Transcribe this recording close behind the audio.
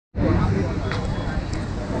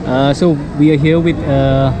So we are here with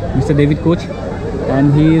Mr. David Coach,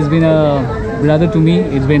 and he has been a brother to me.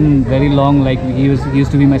 It's been very long. Like he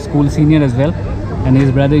used to be my school senior as well, and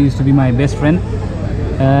his brother used to be my best friend.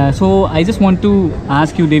 So I just want to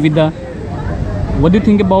ask you, David, what do you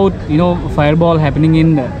think about fireball happening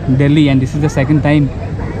in Delhi, and this is the second time?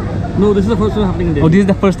 No, this is the first time happening in Delhi. Oh, this is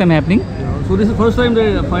the first time happening? Yeah. So this is the first time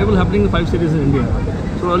the fireball happening in 5 cities in India.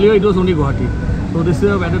 So earlier it was only Guwahati. So this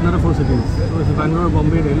year I've added another 4 cities. So it's Bangalore,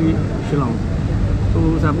 Bombay, Delhi, Shillong. So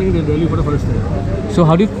it's happening in Delhi for the first time. So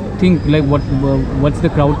how do you think, like, what's the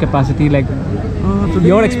crowd capacity like? Today,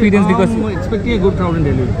 your experience, because I'm expecting a good crowd in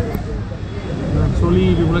Delhi.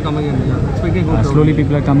 Slowly people are coming in. Yeah. Expecting a good crowd. Slowly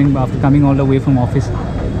people are coming after coming all the way from office.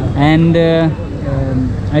 And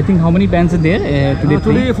I think how many bands are there today?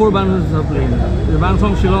 Today 4 bands are playing. There's a band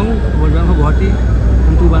from Shillong, one band from Guwahati,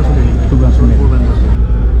 and 2 bands from Delhi. 2 bands from Delhi. 4 bands.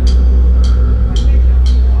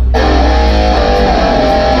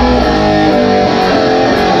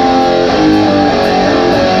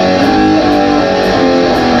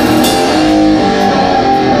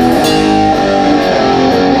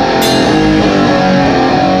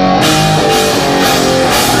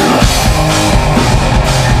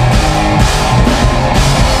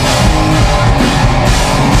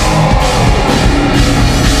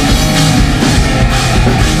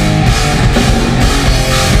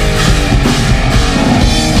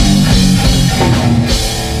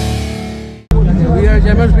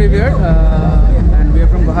 And we are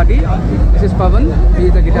from Guwahati. This is Pavan, he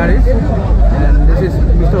is the guitarist, and this is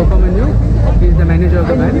Mr. Okamanyu, he is the manager of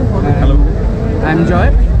the band. Hello. I'm Joy,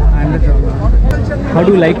 I'm the drummer. How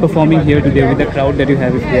do you like performing here today with the crowd that you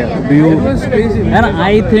have here? Do you? It was crazy. And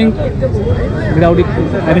I think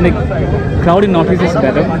crowd in Northeast is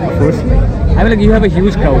better, of course. I mean, like, you have a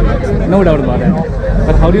huge crowd, no doubt about that.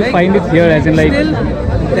 But how do you find it here, as in like? Still,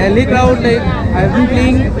 Delhi crowd, like, I've been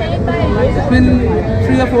playing, it's been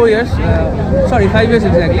 3 or 4 years, sorry, 5 years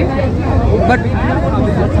exactly. But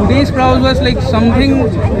today's crowd was like something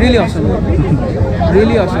really awesome.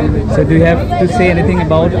 Really awesome. So do you have to say anything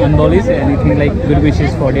about Undying? Anything like good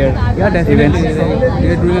wishes for their definitely. events?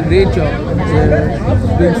 They're doing a great job. They're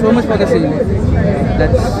doing so much for the scene.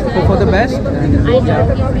 Let's hope for the best, and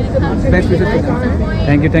best wishes for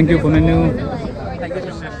them. Thank you, Pomenu.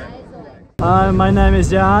 My name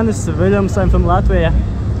is Jānis Williams. I'm from Latvia.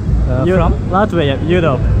 From Latvia,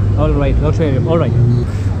 Europe. All right, Latvia. All right.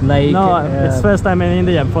 Like it's first time in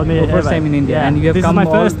India for me. First time in India, yeah. And you have this come.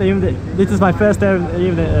 This is my first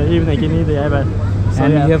evening in India ever. So,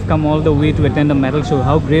 and you have come all the way to attend a metal show.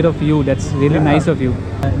 How great of you! That's really nice of you.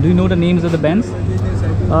 Do you know the names of the bands?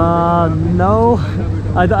 No,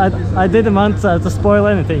 I didn't want to spoil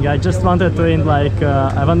anything. I just wanted to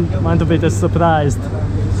I want to be surprised.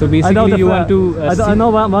 So basically, you want to. I know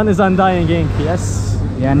one is Undying Inc. Yes.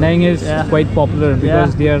 Yeah, Undying is quite popular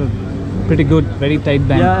because they are pretty good, very tight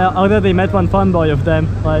band. Yeah, I already met one fanboy of them.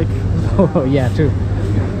 Like. Oh yeah, true.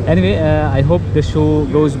 Anyway, I hope the show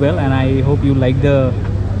goes well, and I hope you like the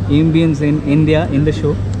ambience in India in the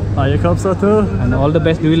show. I hope so too. And all the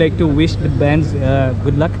best. Do you like to wish the bands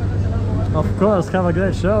good luck? Of course, have a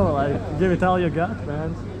great show. Give it all you got,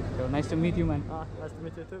 man. So nice to meet you, man. Nice to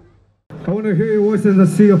meet you too. I want to hear your voices and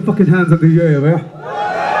see your fucking hands in the air, yeah?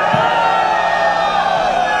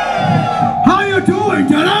 How you doing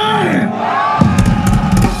today?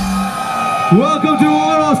 Welcome to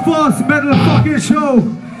Oro's first metal fucking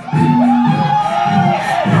show.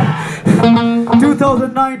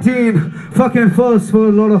 2019, fucking first for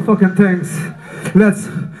a lot of fucking things. Let's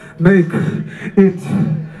make it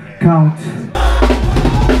count.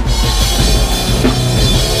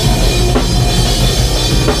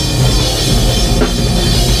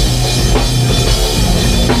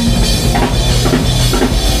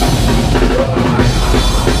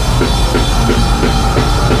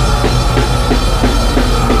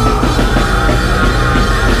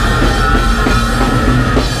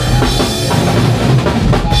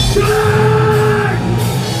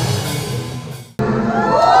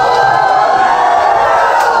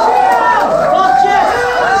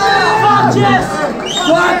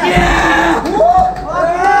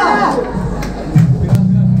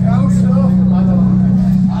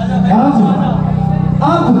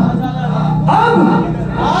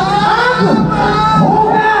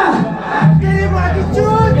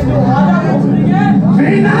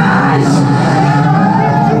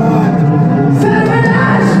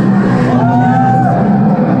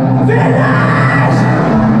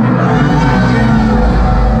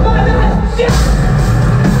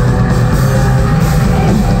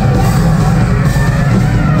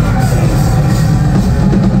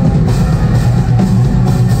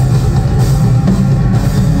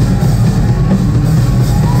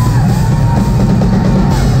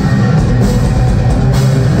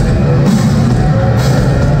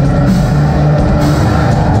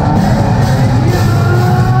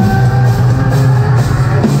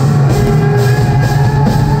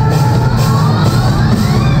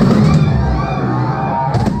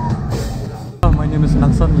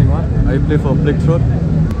 play for Breakthrough.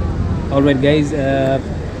 All right, guys.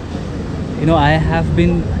 You know, I have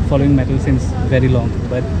been following metal since very long,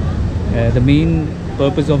 but the main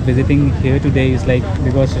purpose of visiting here today is like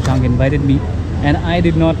because Shashank invited me, and I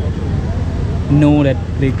did not know that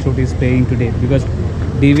Breakthrough is playing today because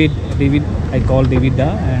David, I called David Da,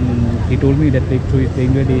 and he told me that Breakthrough is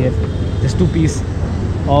playing today. They have just two-piece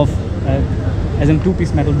of, as in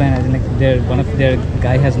two-piece metal band, as in like one of their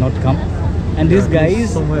guy has not come, and this guy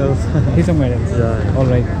is somewhere else. he's somewhere else. Yeah. All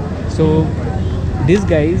right. So these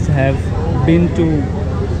guys have been to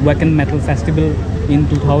Wacken Metal Festival in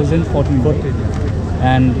 2014.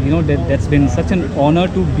 And you know that's been such an honor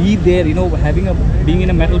to be there. You know, being in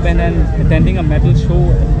a metal band and attending a metal show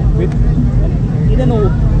with, you know,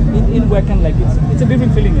 in Wacken, like it's a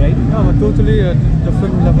different feeling, right? Yeah, totally a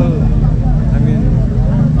different level. I mean,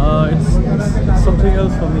 it's something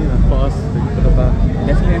else for me, for us, like, for the band.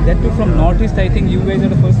 Definitely, and that too from Northeast. I think you guys are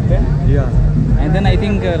the first band. Yeah. And then I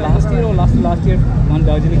think last year or last year, one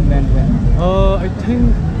Darjeeling band went. I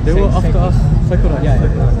think they were after us. Sakura.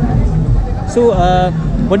 Yeah. So,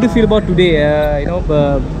 what do you feel about today? You know,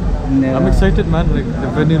 I'm excited, man. Like the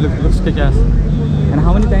venue looks kick-ass. And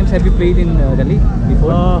how many times have you played in Delhi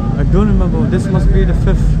before? I don't remember. This must be the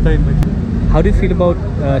 5th time. How do you feel about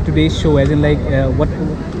today's show? As in, like,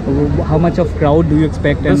 how much of crowd do you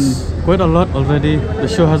expect? There's quite a lot already. The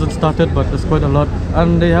show hasn't started, but there's quite a lot,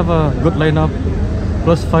 and they have a good lineup.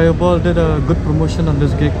 Plus, Fireball did a good promotion on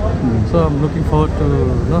this gig, so I'm looking forward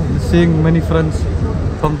to seeing many friends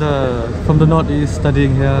from the Northeast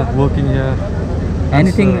studying here, working here.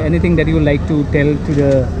 Anything that you would like to tell to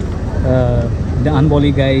the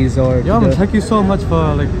Unboli guys or? Yeah, man, thank you so much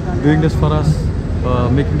for like doing this for us,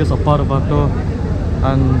 making this a part of our tour,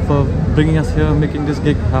 and for bringing us here, making this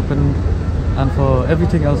gig happen, and for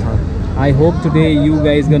everything else, man. I hope today you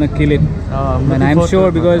guys gonna kill it, and I'm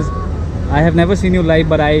sure because I have never seen you live,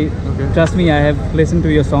 but trust me, I have listened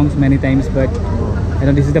to your songs many times, but you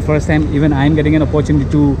know, this is the first time even I'm getting an opportunity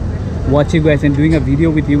to watch you guys, and doing a video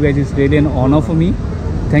with you guys is really an honor for me.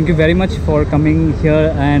 Thank you very much for coming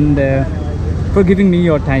here and for giving me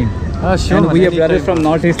your time. Sure, and man, we are brothers from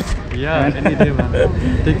Northeast. Yeah, any day,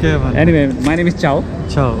 man. Take care, man. Anyway, my name is Chow.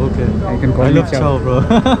 Chow, okay. I can call I me love Chow, bro.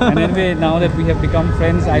 And anyway, now that we have become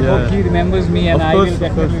friends, I hope he remembers me, and I will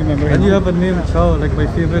definitely remember him. And you have a name, Chow. Like my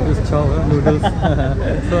favorite is Chow, noodles.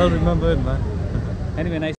 So I'll remember it, man.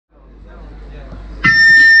 Anyway, nice.